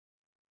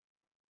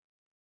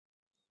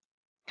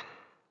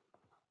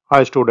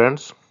Hi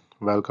students,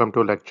 welcome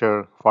to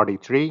lecture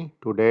 43.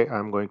 Today I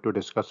am going to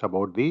discuss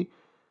about the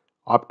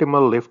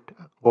optimal lift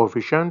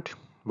coefficient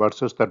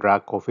versus the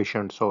drag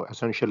coefficient. So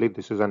essentially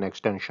this is an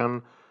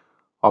extension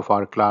of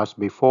our class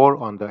before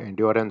on the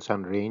endurance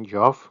and range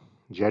of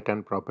jet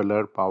and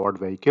propeller powered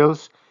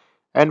vehicles,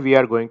 and we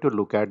are going to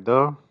look at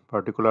the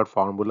particular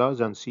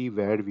formulas and see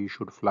where we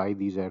should fly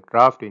these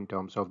aircraft in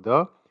terms of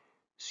the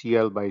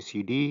CL by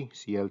CD,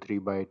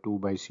 CL3 by 2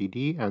 by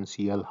CD and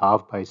CL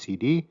half by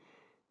CD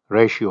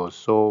ratios.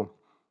 So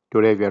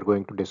today we are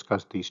going to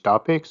discuss these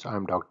topics. I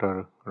am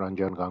Dr.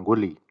 Ranjan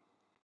Ganguly.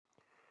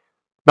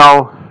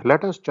 Now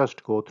let us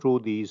just go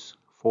through these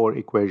four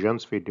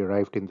equations we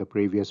derived in the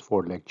previous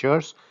four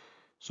lectures.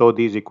 So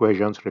these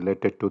equations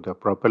related to the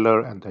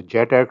propeller and the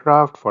jet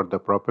aircraft. For the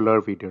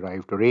propeller we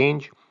derived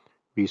range.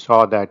 We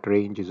saw that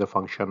range is a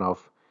function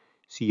of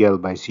CL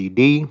by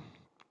CD,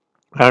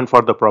 and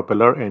for the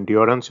propeller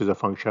endurance is a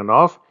function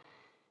of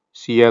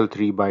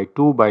CL3 by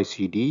 2 by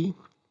CD.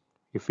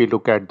 If we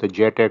look at the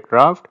jet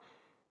aircraft,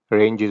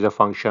 range is a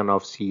function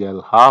of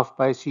CL half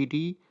by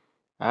CD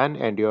and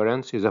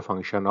endurance is a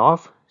function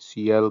of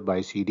CL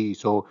by CD.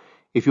 So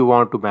if you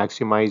want to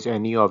maximize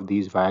any of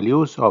these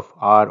values of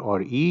R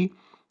or E,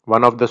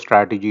 one of the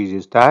strategies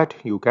is that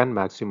you can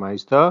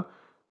maximize the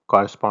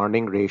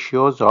corresponding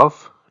ratios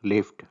of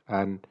lift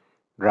and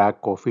drag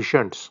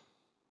coefficients.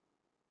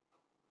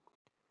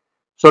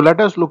 So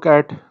let us look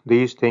at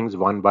these things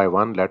one by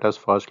one. Let us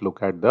first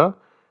look at the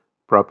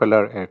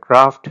propeller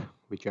aircraft,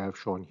 which I have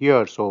shown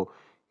here. So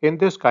in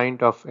this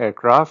kind of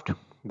aircraft,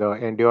 the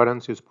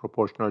endurance is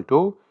proportional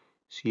to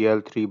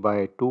CL3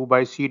 by 2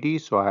 by CD.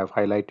 So I have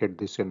highlighted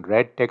this in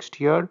red text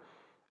here,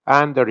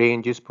 and the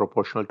range is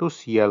proportional to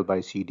CL by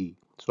CD.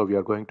 So we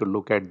are going to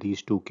look at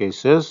these two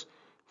cases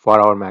for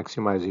our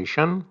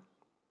maximization.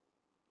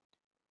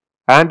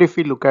 And if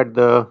we look at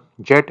the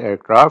jet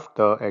aircraft,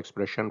 the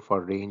expression for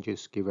range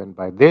is given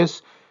by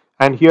this.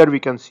 And here we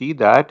can see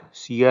that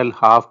CL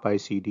half by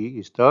CD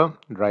is the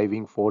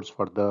driving force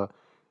for the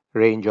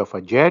range of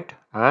a jet,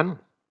 and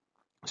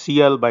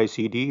CL by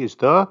CD is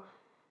the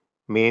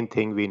main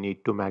thing we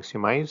need to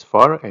maximize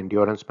for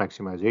endurance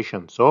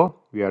maximization. So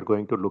we are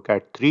going to look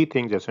at three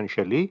things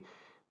essentially,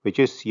 which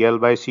is CL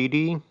by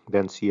CD,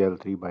 then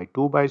CL3 by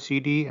 2 by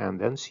CD, and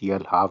then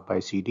CL half by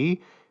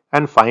CD,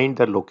 and find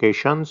the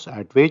locations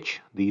at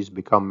which these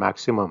become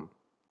maximum.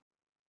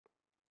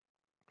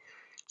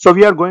 So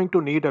we are going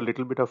to need a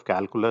little bit of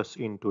calculus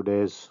in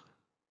today's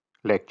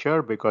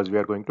lecture because we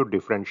are going to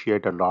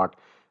differentiate a lot.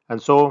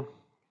 And so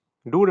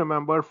do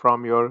remember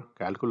from your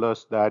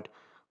calculus that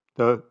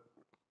the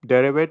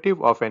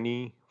derivative of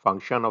any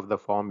function of the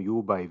form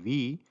u by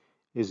v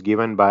is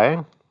given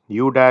by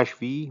u dash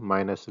v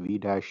minus v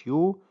dash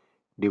u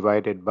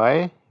divided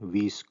by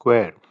v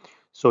square.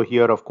 So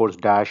here of course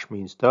dash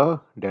means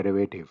the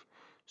derivative.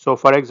 So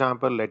for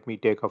example, let me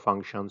take a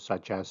function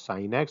such as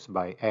sin x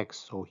by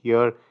x. So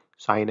here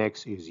sin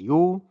x is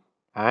u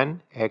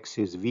and x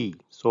is v.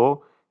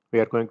 So we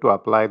are going to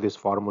apply this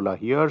formula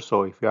here.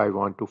 So if I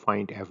want to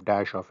find f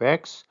dash of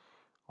x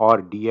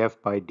or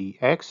df by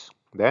dx,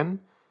 then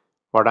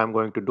what I'm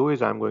going to do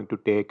is I'm going to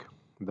take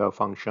the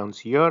functions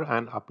here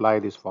and apply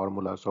this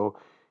formula. So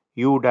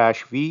u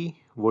dash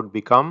v would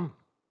become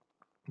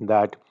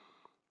that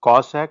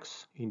cos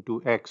x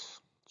into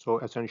x. So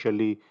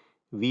essentially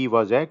v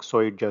was x, so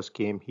it just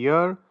came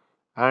here,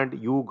 and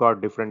u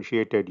got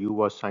differentiated, u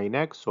was sin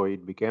x, so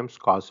it becomes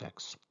cos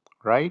x,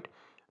 right?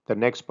 The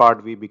next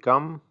part we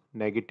become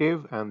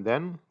negative, and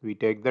then we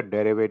take the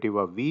derivative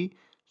of v.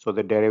 So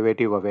the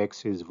derivative of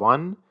x is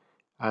 1,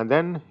 and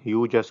then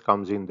u just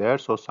comes in there,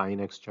 so sin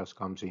x just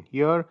comes in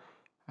here,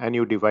 and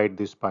you divide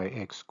this by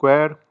x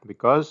square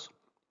because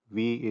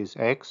v is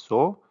x,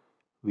 so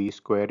v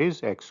square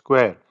is x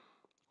square.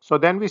 So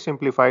then we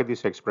simplify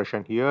this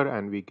expression here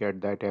and we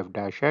get that f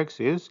dash x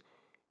is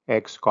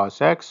x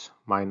cos x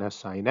minus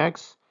sin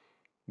x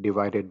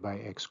divided by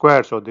x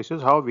square. So this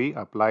is how we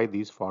apply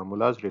these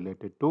formulas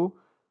related to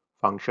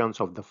functions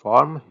of the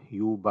form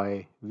u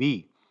by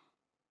v.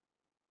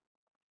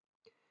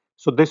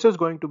 So this is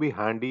going to be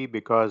handy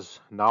because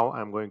now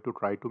I'm going to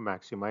try to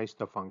maximize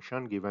the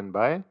function given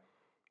by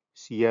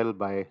CL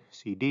by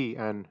CD,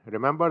 and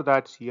remember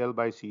that CL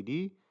by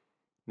CD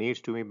needs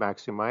to be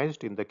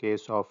maximized in the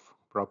case of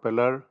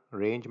propeller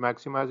range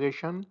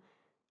maximization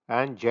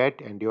and jet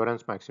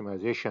endurance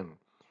maximization.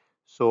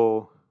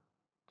 So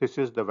this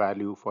is the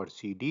value for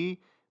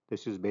CD.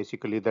 This is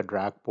basically the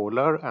drag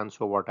polar, and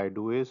so what I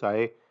do is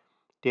I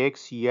take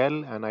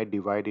CL and I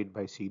divide it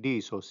by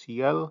CD. So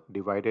CL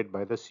divided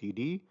by the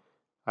CD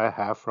I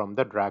have from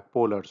the drag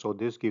polar. So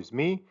this gives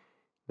me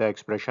the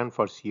expression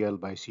for CL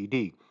by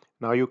CD.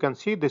 Now you can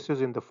see this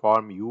is in the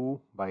form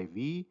U by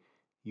V.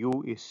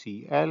 U is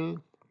CL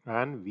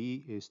and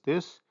V is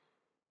this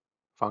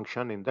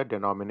function in the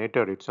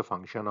denominator. It's a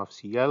function of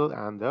CL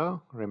and the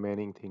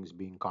remaining things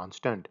being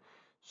constant.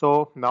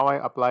 So now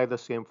I apply the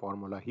same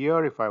formula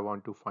here if I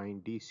want to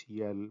find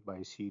dCl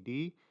by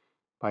CD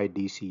by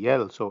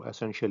dCl. So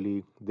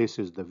essentially this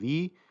is the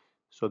V.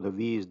 So the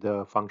V is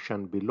the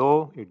function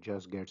below, it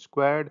just gets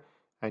squared,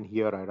 and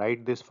here I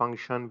write this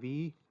function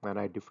v and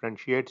I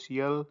differentiate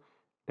Cl.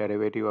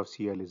 Derivative of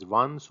Cl is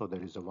 1, so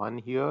there is a 1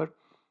 here,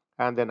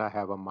 and then I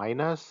have a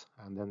minus,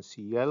 and then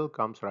Cl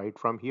comes right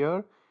from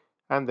here,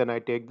 and then I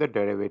take the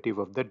derivative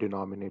of the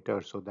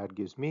denominator, so that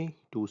gives me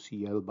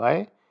 2Cl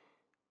by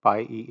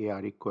pi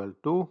EAR equal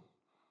to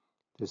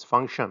this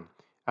function.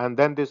 And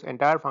then this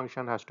entire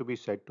function has to be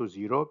set to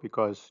 0,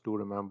 because to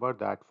remember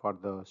that for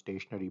the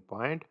stationary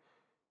point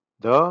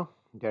the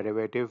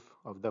derivative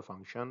of the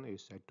function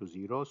is set to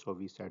 0, so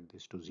we set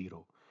this to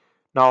 0.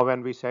 Now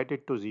when we set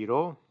it to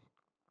 0,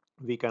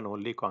 we can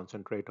only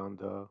concentrate on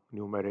the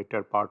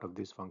numerator part of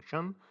this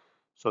function.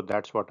 So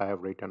that's what I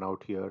have written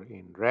out here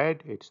in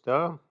red. It's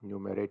the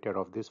numerator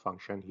of this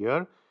function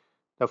here,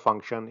 the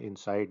function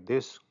inside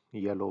this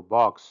yellow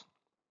box.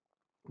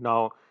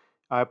 Now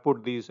I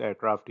put these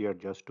aircraft here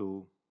just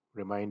to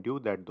remind you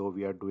that though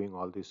we are doing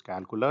all this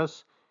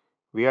calculus,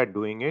 we are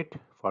doing it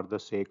for the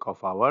sake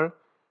of our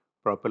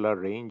propeller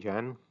range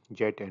and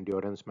jet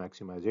endurance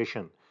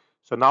maximization.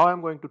 So now I'm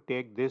going to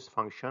take this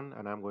function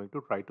and I'm going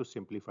to try to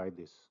simplify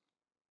this.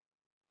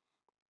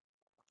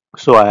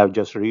 So I have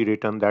just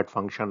rewritten that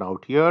function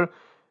out here,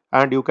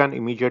 and you can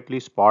immediately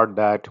spot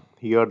that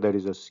here there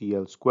is a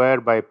CL square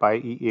by pi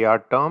EAR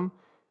term,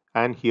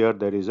 and here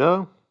there is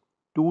a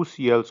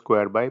 2CL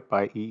square by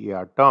pi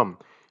EAR term.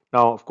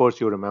 Now of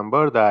course you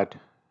remember that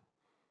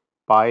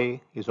pi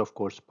is of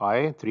course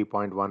pi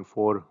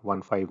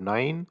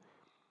 3.14159.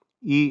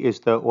 E is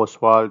the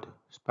Oswald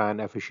span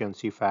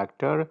efficiency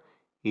factor,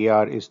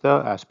 AR is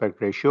the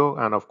aspect ratio,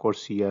 and of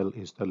course CL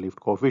is the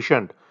lift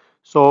coefficient.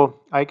 So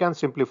I can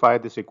simplify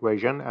this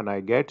equation and I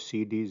get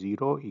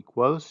CD0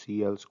 equals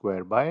CL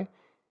square by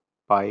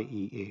pi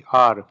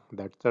EAR.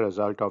 That's the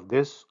result of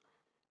this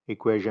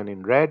equation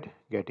in red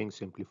getting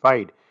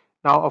simplified.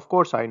 Now of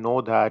course I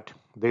know that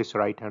this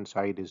right hand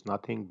side is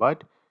nothing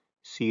but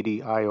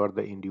CDI, or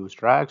the induced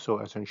drag. So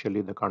essentially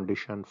the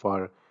condition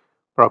for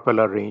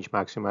propeller range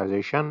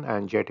maximization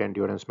and jet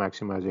endurance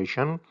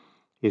maximization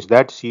is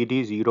that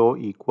CD0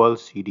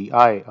 equals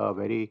CDI, a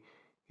very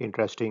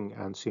interesting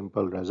and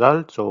simple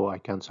result. So I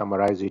can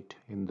summarize it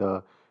in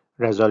the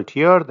result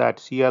here, that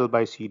CL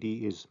by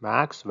CD is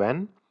max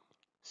when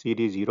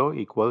CD0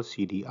 equals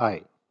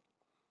CDI.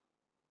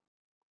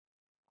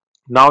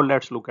 Now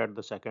let's look at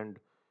the second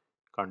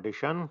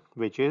condition,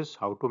 which is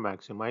how to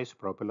maximize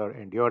propeller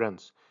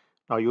endurance.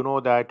 Now you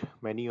know that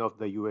many of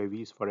the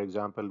UAVs, for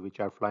example, which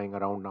are flying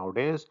around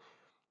nowadays,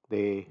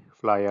 they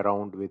fly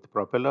around with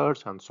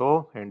propellers, and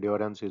so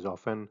endurance is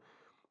often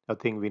a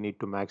thing we need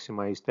to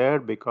maximize there,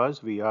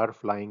 because we are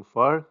flying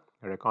for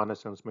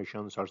reconnaissance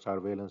missions or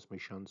surveillance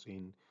missions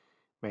in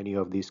many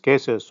of these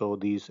cases. So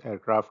these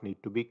aircraft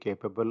need to be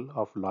capable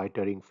of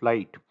loitering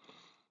flight.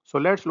 So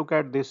let's look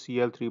at this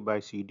CL3 by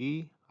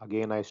CD.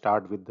 Again, I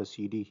start with the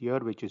CD here,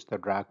 which is the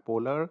drag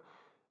polar,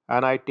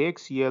 and I take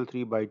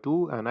CL3 by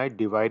 2 and I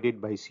divide it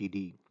by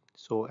CD.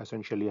 So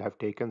essentially I have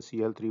taken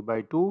CL3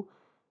 by 2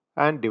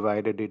 and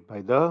divided it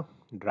by the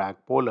drag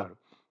polar.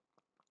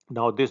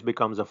 Now this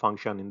becomes a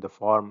function in the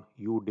form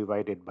u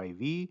divided by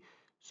v.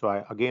 So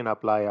I again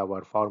apply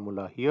our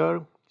formula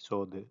here.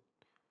 So the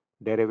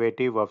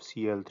derivative of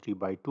CL3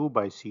 by 2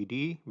 by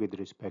CD with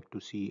respect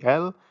to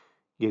CL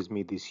gives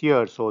me this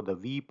here. So the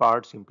v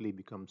part simply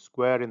becomes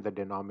square in the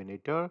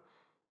denominator,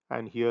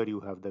 and here you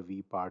have the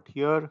v part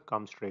here,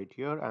 come straight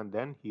here, and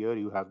then here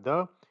you have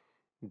the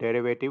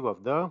derivative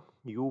of the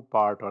u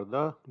part, or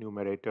the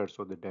numerator.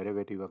 So the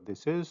derivative of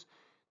this is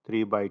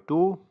 3 by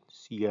 2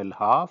 CL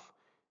half.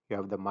 You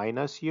have the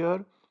minus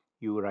here,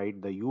 you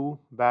write the u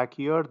back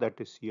here,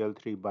 that is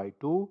CL3 by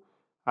 2,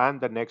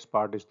 and the next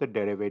part is the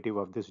derivative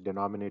of this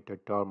denominator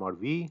term, or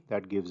v,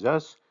 that gives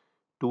us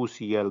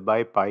 2CL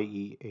by pi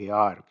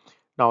EAR.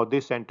 Now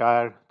this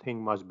entire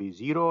thing must be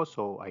 0,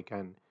 so I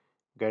can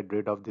get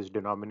rid of this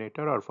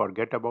denominator or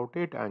forget about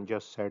it and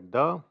just set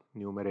the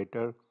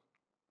numerator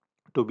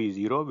to be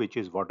 0, which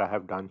is what I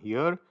have done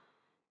here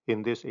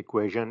in this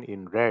equation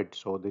in red.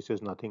 So this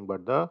is nothing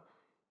but the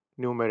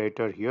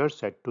numerator here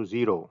set to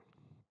 0.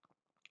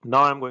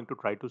 Now I'm going to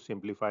try to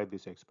simplify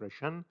this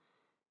expression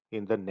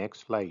in the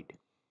next slide.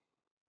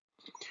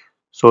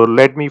 So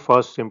let me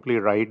first simply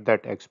write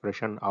that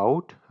expression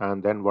out,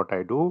 and then what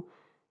I do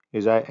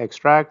is I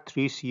extract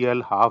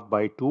 3CL half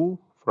by 2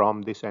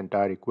 from this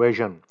entire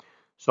equation.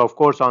 So of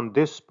course on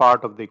this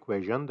part of the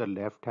equation, the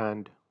left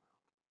hand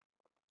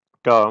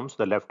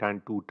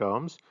two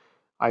terms,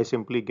 I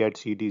simply get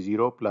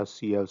CD0 plus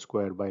CL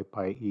square by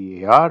pi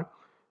EAR.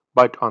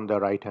 But on the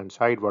right hand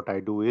side, what I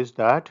do is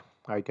that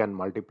I can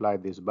multiply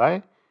this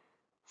by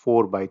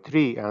 4 by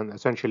 3, and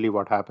essentially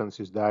what happens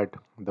is that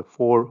the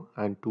 4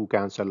 and 2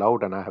 cancel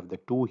out and I have the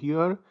 2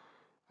 here,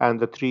 and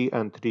the 3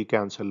 and 3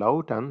 cancel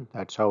out, and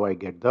that's how I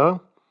get the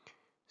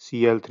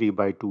CL3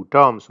 by 2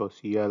 term. So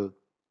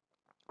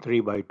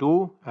CL3 by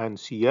 2 and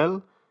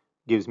CL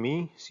gives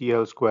me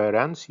CL square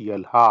and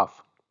CL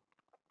half.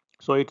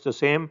 So it's the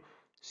same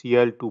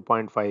CL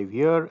 2.5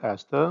 here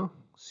as the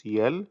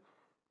CL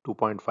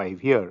 2.5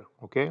 here.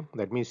 Okay,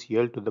 that means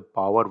CL to the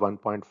power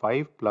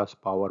 1.5 plus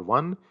power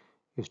 1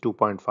 is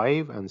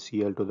 2.5 and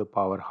CL to the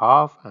power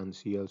half and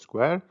CL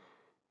square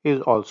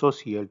is also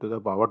CL to the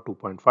power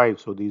 2.5.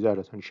 So these are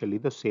essentially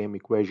the same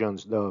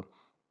equations, the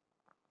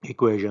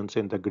equations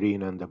in the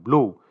green and the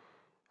blue.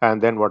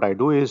 And then what I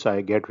do is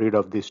I get rid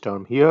of this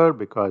term here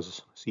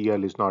because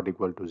CL is not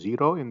equal to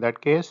 0 in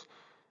that case.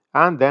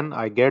 And then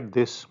I get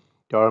this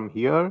term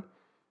here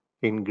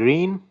in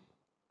green,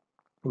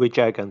 which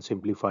I can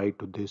simplify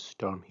to this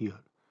term here.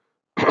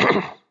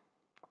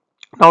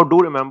 Now do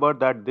remember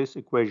that this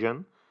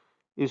equation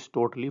is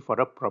totally for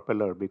a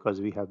propeller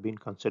because we have been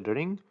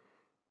considering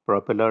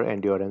propeller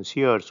endurance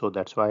here. So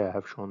that's why I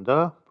have shown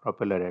the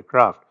propeller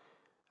aircraft.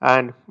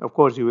 And of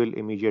course, you will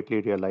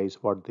immediately realize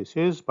what this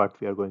is, but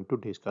we are going to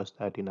discuss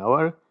that in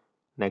our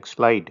next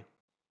slide.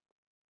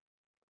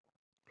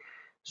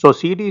 So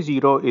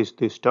CD0 is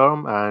this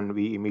term, and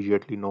we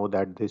immediately know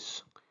that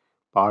this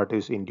part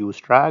is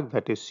induced drag,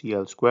 that is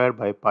CL square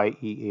by pi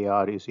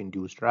EAR is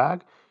induced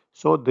drag.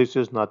 So this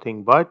is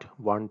nothing but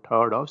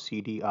 1/3 of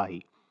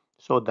CDI.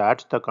 So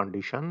that's the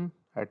condition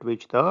at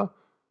which the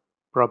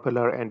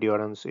propeller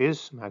endurance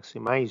is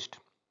maximized.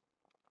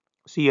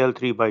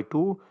 CL3 by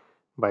 2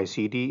 by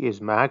CD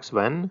is max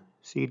when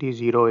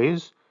CD0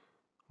 is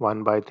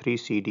 1 by 3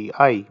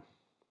 CDI.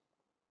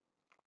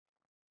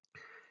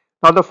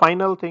 Now the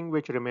final thing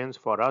which remains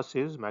for us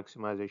is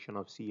maximization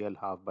of CL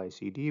half by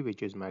CD,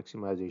 which is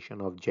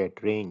maximization of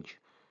jet range.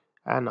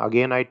 And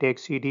again I take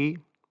CD,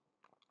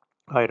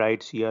 I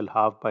write CL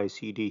half by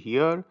CD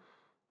here,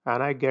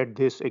 and I get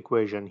this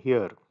equation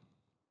here.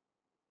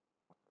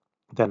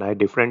 Then I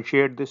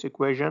differentiate this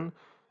equation,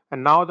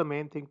 and now the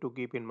main thing to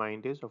keep in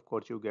mind is, of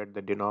course, you get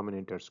the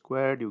denominator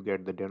squared, you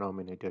get the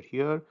denominator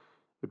here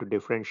to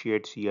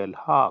differentiate CL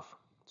half.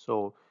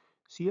 So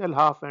CL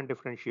half when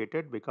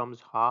differentiated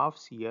becomes half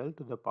CL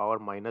to the power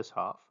minus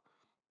half,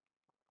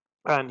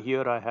 and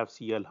here I have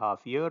CL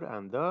half here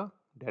and the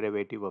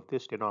derivative of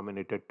this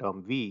denominator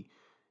term V.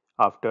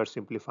 After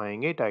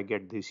simplifying it, I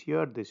get this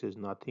here. This is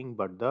nothing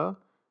but the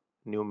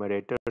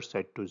numerator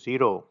set to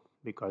 0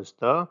 because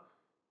the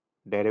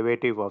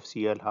derivative of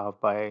CL half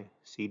by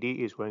CD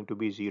is going to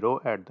be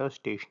 0 at the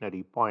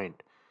stationary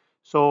point.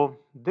 So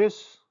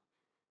this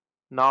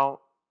now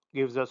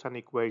gives us an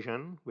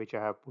equation which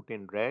I have put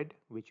in red,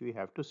 which we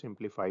have to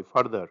simplify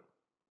further.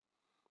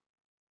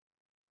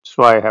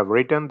 So I have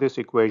written this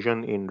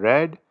equation in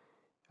red,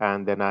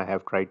 and then I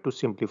have tried to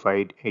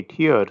simplify it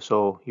here.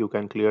 So you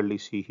can clearly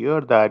see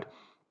here that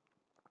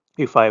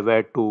if I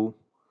were to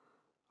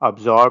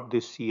absorb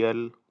this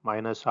CL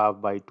minus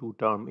half by 2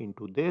 term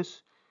into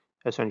this,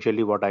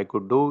 essentially what I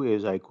could do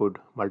is I could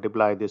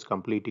multiply this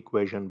complete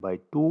equation by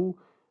 2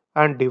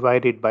 and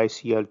divide it by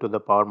CL to the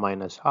power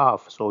minus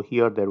half. So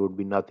here there would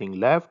be nothing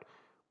left,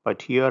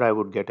 but here I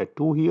would get a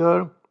 2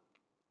 here,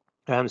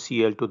 and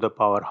CL to the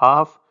power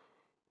half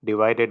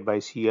divided by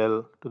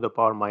CL to the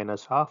power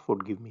minus half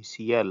would give me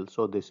CL.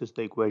 So this is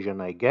the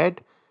equation I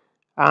get,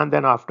 and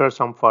then after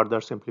some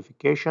further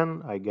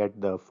simplification I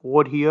get the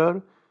 4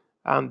 here,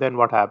 and then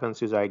what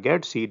happens is I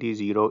get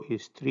CD0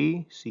 is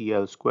 3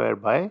 CL square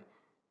by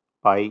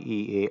pi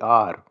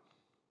EAR.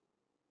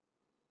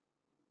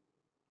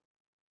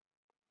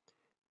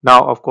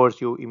 Now of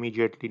course you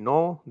immediately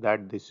know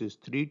that this is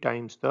 3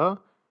 times the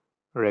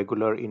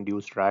regular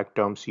induced drag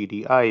term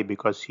CDI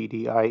because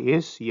CDI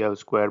is CL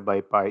square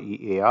by pi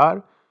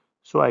EAR.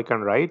 So I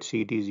can write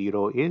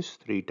CD0 is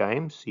 3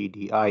 times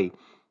CDI.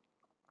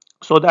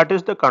 So that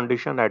is the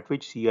condition at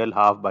which CL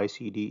half by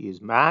CD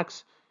is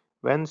max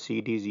when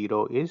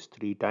CD0 is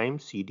 3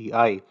 times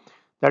CDI.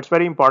 That's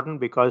very important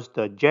because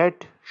the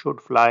jet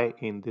should fly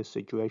in this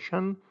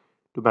situation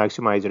to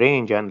maximize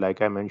range, and like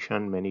I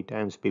mentioned many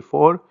times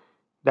before,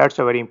 that's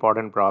a very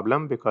important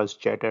problem because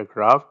jet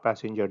aircraft,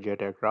 passenger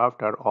jet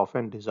aircraft are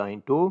often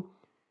designed to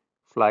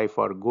fly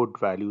for good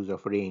values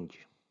of range.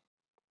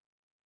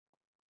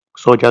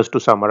 So just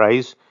to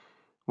summarize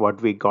what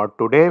we got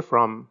today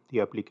from the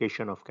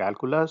application of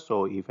calculus.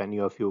 So if any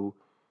of you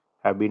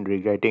have been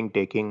regretting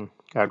taking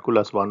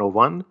calculus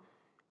 101,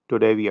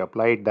 today we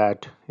applied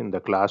that in the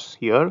class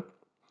here.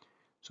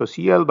 So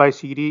CL by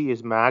CD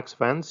is max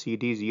when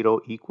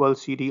CD0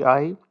 equals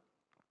CDI.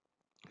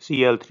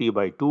 CL3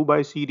 by 2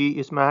 by CD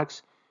is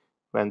max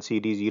when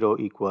CD0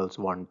 equals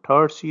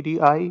 1/3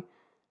 CDI,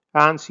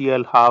 and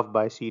CL half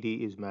by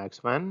CD is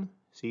max when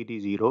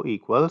CD0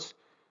 equals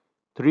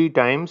 3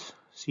 times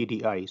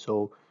CDI.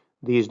 So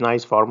these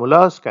nice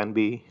formulas can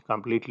be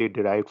completely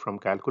derived from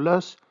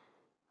calculus,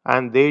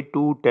 and they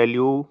too tell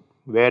you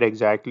where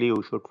exactly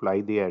you should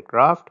fly the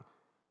aircraft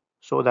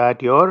so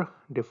that your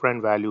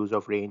different values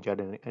of range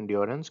and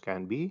endurance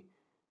can be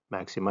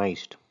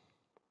maximized.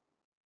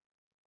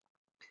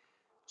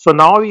 So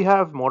now we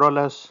have more or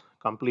less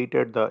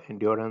completed the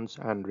endurance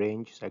and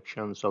range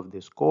sections of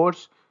this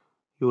course.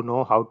 You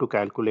know how to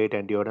calculate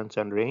endurance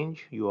and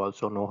range. You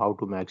also know how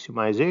to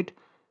maximize it.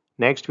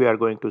 Next, we are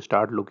going to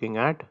start looking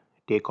at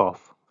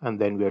takeoff, and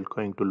then we are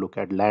going to look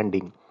at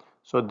landing.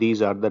 So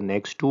these are the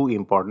next two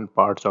important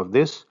parts of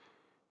this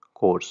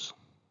course.